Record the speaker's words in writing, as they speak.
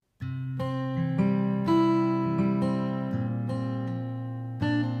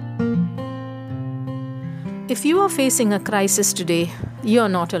If you are facing a crisis today, you are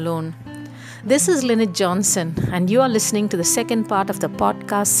not alone. This is Lynette Johnson, and you are listening to the second part of the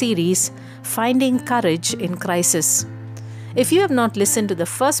podcast series, Finding Courage in Crisis. If you have not listened to the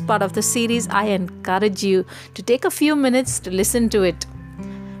first part of the series, I encourage you to take a few minutes to listen to it.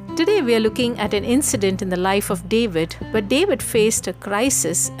 Today we are looking at an incident in the life of David, where David faced a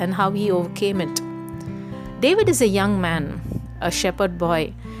crisis and how he overcame it. David is a young man, a shepherd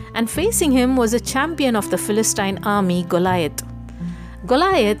boy, and facing him was a champion of the Philistine army, Goliath.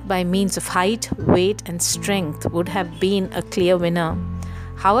 Goliath, by means of height, weight, and strength, would have been a clear winner.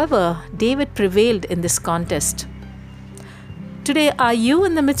 However, David prevailed in this contest. Today, are you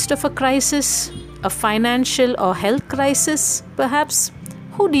in the midst of a crisis? A financial or health crisis, perhaps?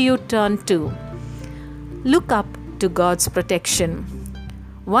 Who do you turn to? Look up to God's protection.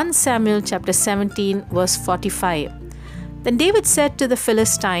 1 Samuel chapter 17 verse 45. Then David said to the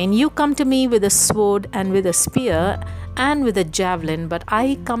Philistine, "You come to me with a sword and with a spear and with a javelin, but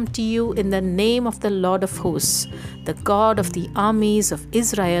I come to you in the name of the Lord of hosts, the God of the armies of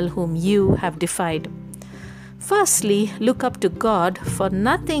Israel, whom you have defied." Firstly, look up to God, for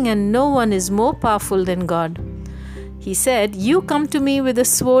nothing and no one is more powerful than God. He said, "You come to me with a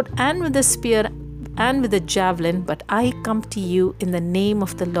sword and with a spear and with a javelin, but I come to you in the name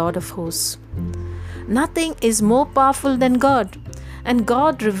of the Lord of hosts." Nothing is more powerful than God, and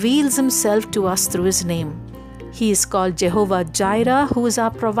God reveals himself to us through his name. He is called Jehovah Jireh, who is our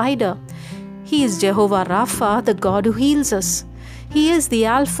provider. He is Jehovah Rapha, the God who heals us. He is the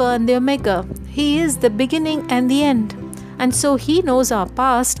Alpha and the Omega. He is the beginning and the end. And so he knows our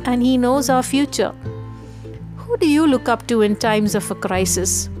past and he knows our future. Who do you look up to in times of a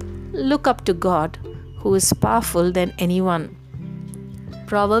crisis? Look up to God, who is powerful than anyone.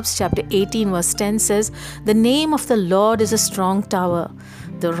 Proverbs chapter 18 verse 10 says, "The name of the Lord is a strong tower.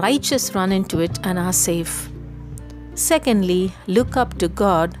 The righteous run into it and are safe." Secondly, look up to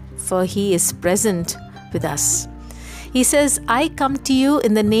God, for he is present with us. He says, "I come to you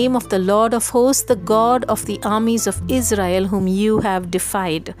in the name of the Lord of hosts, the God of the armies of Israel, whom you have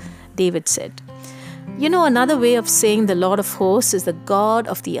defied," David said. You know, another way of saying the Lord of hosts is the God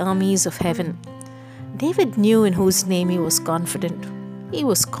of the armies of heaven. David knew in whose name he was confident. He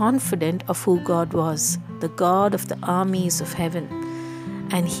was confident of who God was, the God of the armies of heaven.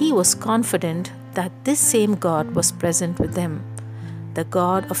 And he was confident that this same God was present with them, the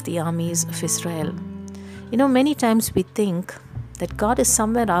God of the armies of Israel. You know, many times we think that God is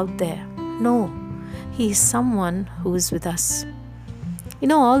somewhere out there. No, he is someone who is with us. You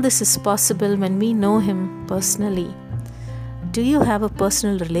know, all this is possible when we know him personally. Do you have a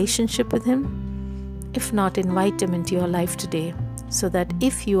personal relationship with him? If not, invite him into your life today, so that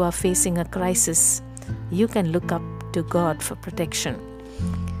if you are facing a crisis, you can look up to God for protection.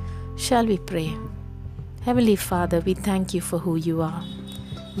 Shall we pray? Heavenly Father, we thank you for who you are.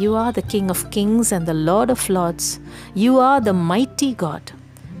 You are the King of Kings and the Lord of Lords. You are the mighty God.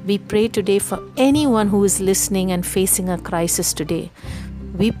 We pray today for anyone who is listening and facing a crisis today.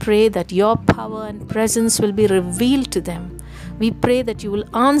 We pray that your power and presence will be revealed to them. We pray that you will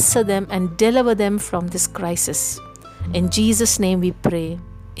answer them and deliver them from this crisis. In Jesus' name we pray.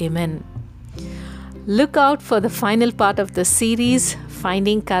 Amen. Look out for the final part of the series,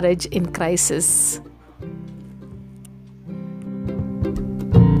 Finding Courage in Crisis.